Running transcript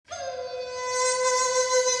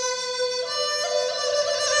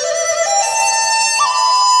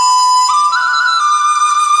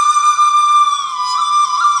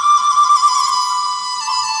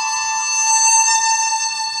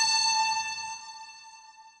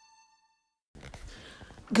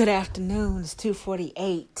Good afternoon. It's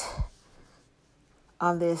 2:48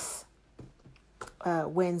 on this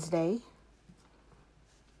Wednesday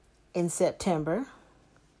in September,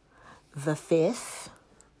 the 5th.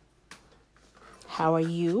 How are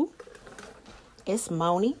you? It's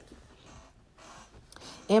Moni.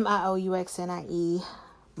 Mouxnie,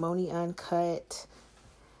 Moni Uncut,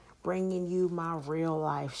 bringing you my real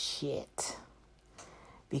life shit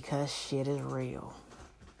because shit is real.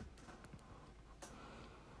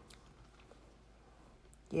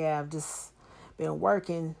 Yeah, I've just been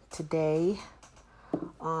working today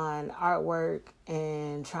on artwork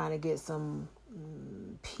and trying to get some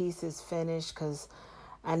pieces finished because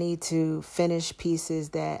I need to finish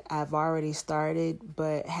pieces that I've already started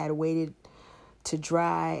but had waited to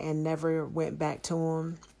dry and never went back to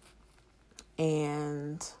them.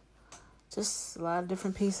 And just a lot of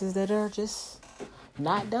different pieces that are just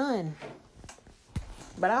not done.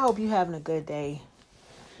 But I hope you're having a good day.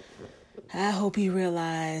 I hope you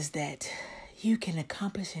realize that you can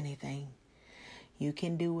accomplish anything. You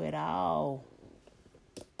can do it all.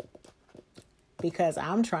 Because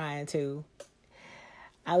I'm trying to.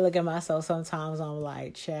 I look at myself sometimes, I'm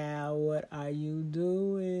like, child, what are you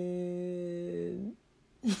doing?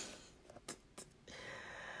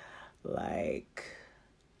 Like,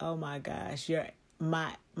 oh my gosh,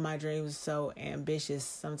 my dream is so ambitious.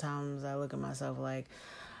 Sometimes I look at myself like,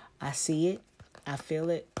 I see it, I feel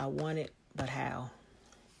it, I want it, but how?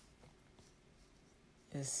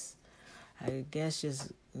 I guess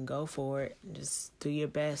just go for it. Just do your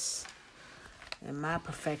best. And my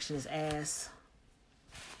perfectionist ass,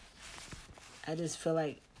 I just feel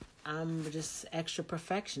like I'm just extra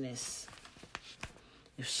perfectionist.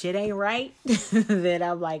 If shit ain't right, then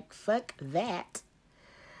I'm like, fuck that.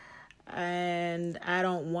 And I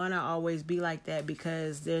don't want to always be like that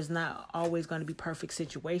because there's not always going to be perfect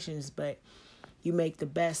situations, but you make the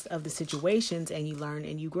best of the situations and you learn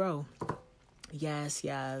and you grow. Yes,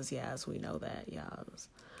 we know that, yes.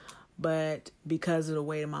 But because of the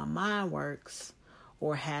way my mind works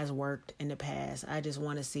or has worked in the past, I just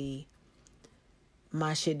want to see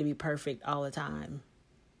my shit to be perfect all the time.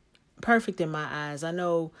 Perfect in my eyes. I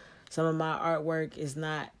know some of my artwork is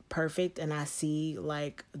not perfect and I see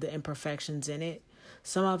like the imperfections in it.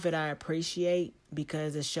 Some of it I appreciate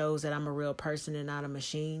because it shows that I'm a real person and not a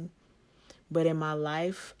machine. But in my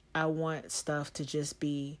life, I want stuff to just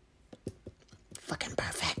be fucking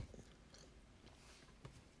perfect.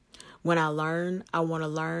 When I learn, I want to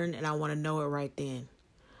learn and I want to know it right then.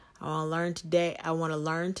 I want to learn today. I want to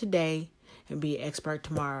learn today and be an expert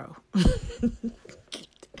tomorrow. Who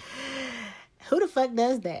the fuck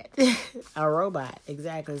does that? A robot,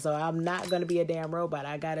 exactly. So I'm not going to be a damn robot.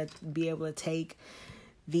 I got to be able to take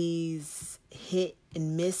these hit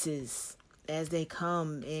and misses as they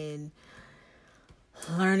come and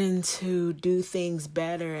learning to do things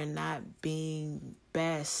better and not being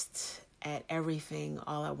best at everything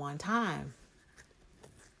all at one time.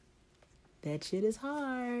 That shit is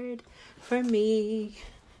hard for me.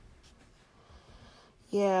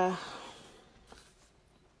 Yeah.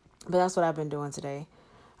 But that's what I've been doing today.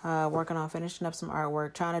 Working on finishing up some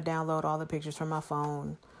artwork, trying to download all the pictures from my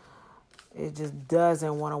phone. It just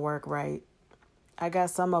doesn't want to work right. I got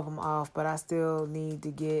some of them off, but I still need to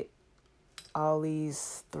get all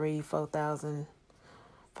these 3,000, 4,000,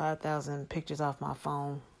 5,000 pictures off my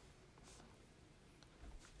phone.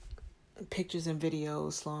 Pictures and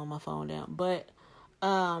videos slowing my phone down. But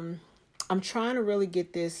I'm trying to really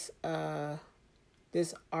get this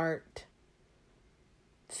this art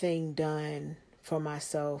thing done for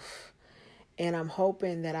myself. And I'm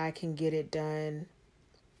hoping that I can get it done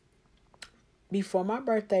before my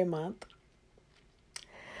birthday month.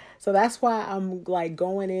 So that's why I'm like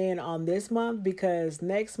going in on this month, because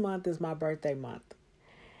next month is my birthday month.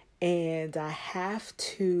 And I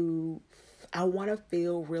want to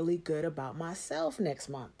feel really good about myself next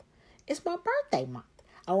month. It's my birthday month.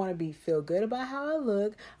 I want to feel good about how I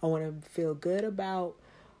look. I want to feel good about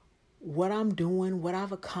what I'm doing, what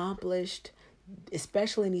I've accomplished,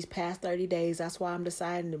 especially in these past 30 days. That's why I'm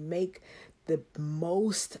deciding to make the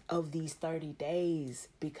most of these 30 days,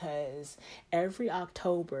 because every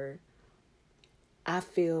October I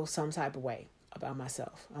feel some type of way about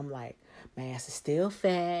myself. I'm like, my ass is still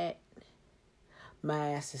fat.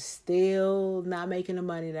 My ass is still not making the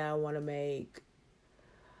money that I want to make.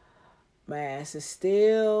 My ass is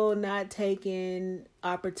still not taking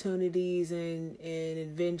opportunities and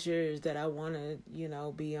adventures that I want to,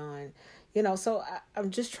 be on. So I'm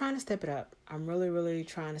just trying to step it up. I'm really, really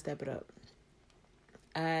trying to step it up.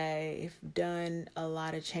 I've done a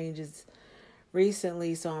lot of changes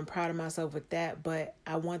recently, so I'm proud of myself with that. But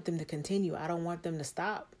I want them to continue. I don't want them to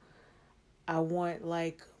stop. I want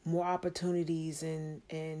like more opportunities and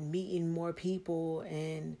meeting more people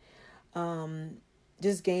and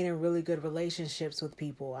just gaining really good relationships with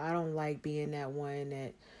people. I don't like being that one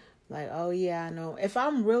that like, oh yeah, I know. If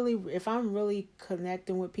I'm really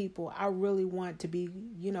connecting with people, I really want to be,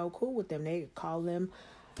 cool with them. They call them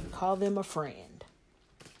a friend.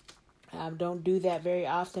 I don't do that very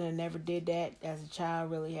often. I never did that as a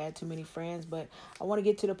child. Really had too many friends, but I want to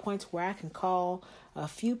get to the point where I can call a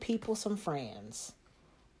few people some friends,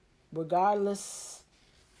 regardless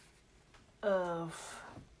of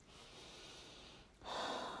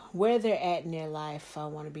where they're at in their life. I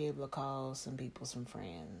want to be able to call some people some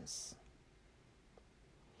friends.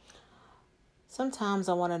 Sometimes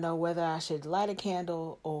I want to know whether I should light a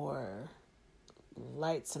candle or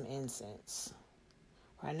light some incense.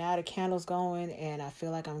 Right now the candle's going and I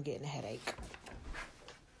feel like I'm getting a headache.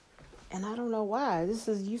 And I don't know why. This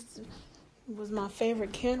was my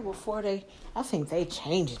favorite candle before I think they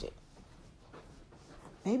changed it.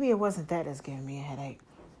 Maybe it wasn't that's giving me a headache.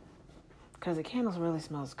 Because the candles really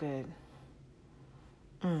smells good.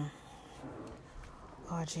 Oh,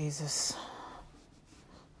 Jesus.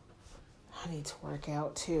 I need to work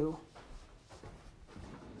out too.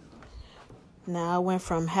 Now I went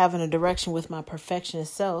from having a direction with my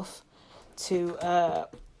perfectionist self to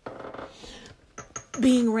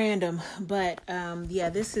being random. But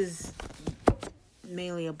this is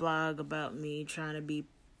mainly a blog about me trying to be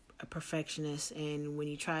a perfectionist. And when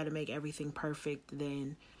you try to make everything perfect,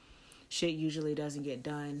 then shit usually doesn't get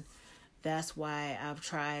done. That's why I've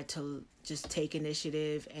tried to just take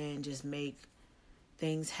initiative and just make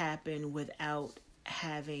things happen without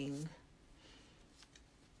having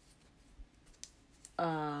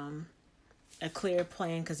a clear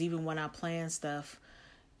plan. Because even when I plan stuff,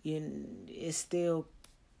 I still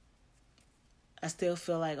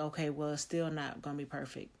feel like, okay, well, it's still not gonna be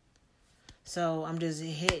perfect. So I'm just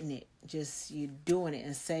hitting it, just you doing it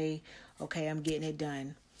and say, okay, I'm getting it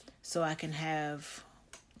done, so I can have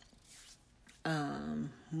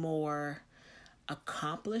more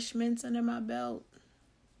accomplishments under my belt.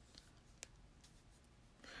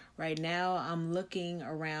 Right now, I'm looking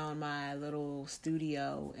around my little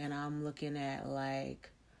studio and I'm looking at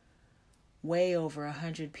like way over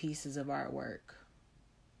 100 pieces of artwork.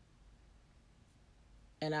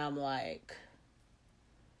 And I'm like,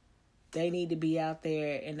 they need to be out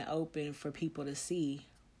there in the open for people to see.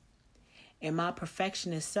 And my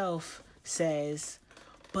perfectionist self says,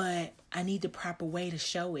 but I need the proper way to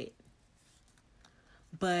show it.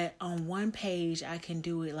 But on one page, I can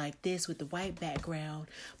do it like this with the white background.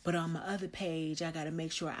 But on my other page, I got to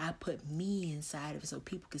make sure I put me inside of it so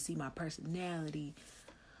people can see my personality.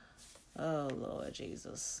 Oh, Lord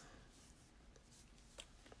Jesus.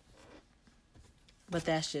 But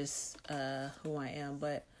that's just who I am.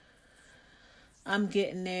 But I'm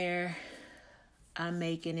getting there. I'm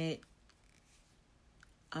making it.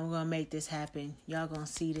 I'm going to make this happen. Y'all going to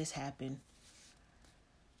see this happen.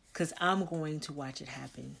 Because I'm going to watch it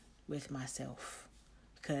happen with myself.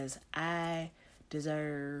 Because I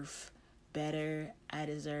deserve better. I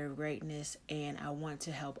deserve greatness. And I want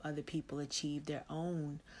to help other people achieve their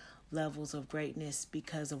own levels of greatness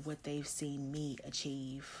because of what they've seen me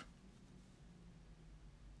achieve.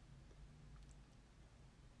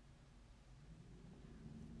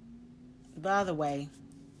 By the way,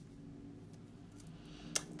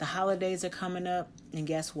 the holidays are coming up, and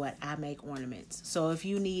guess what? I make ornaments. So if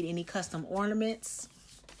you need any custom ornaments,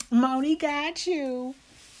 Moni got you.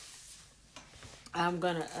 I'm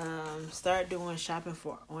going to start doing shopping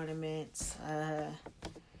for ornaments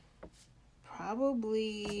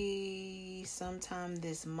probably sometime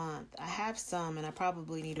this month. I have some, and I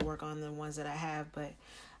probably need to work on the ones that I have, but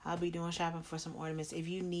I'll be doing shopping for some ornaments. If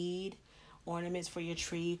you need ornaments for your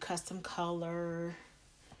tree, custom color,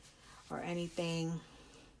 or anything,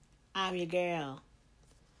 I'm your girl.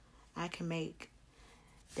 I can make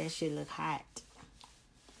that shit look hot.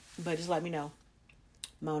 But just let me know.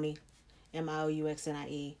 Moni,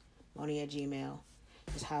 MIOUXNIE, Moni at Gmail.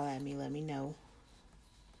 Just holler at me, let me know.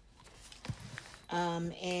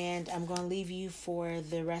 And I'm going to leave you for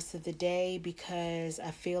the rest of the day because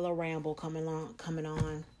I feel a ramble coming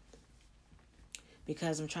on.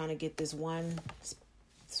 Because I'm trying to get this one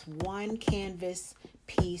canvas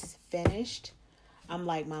piece finished. I'm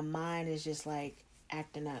like, my mind is just like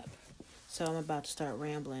acting up. So I'm about to start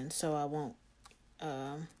rambling so I won't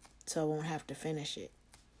have to finish it.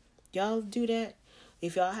 Y'all do that?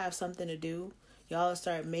 If y'all have something to do, y'all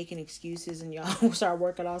start making excuses and y'all start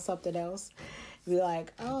working on something else. Be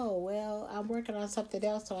like, oh, well, I'm working on something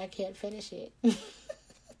else, so I can't finish it.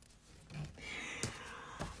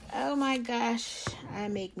 Oh my gosh, I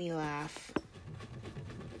make me laugh.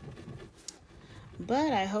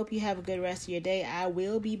 But I hope you have a good rest of your day. I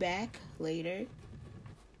will be back later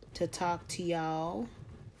to talk to y'all.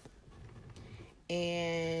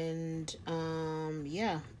 And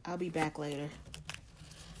yeah, I'll be back later.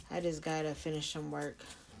 I just gotta finish some work.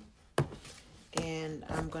 And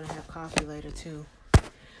I'm gonna have coffee later too.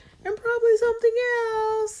 And probably something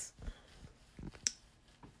else.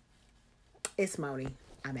 It's Moni.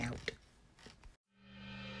 I'm out.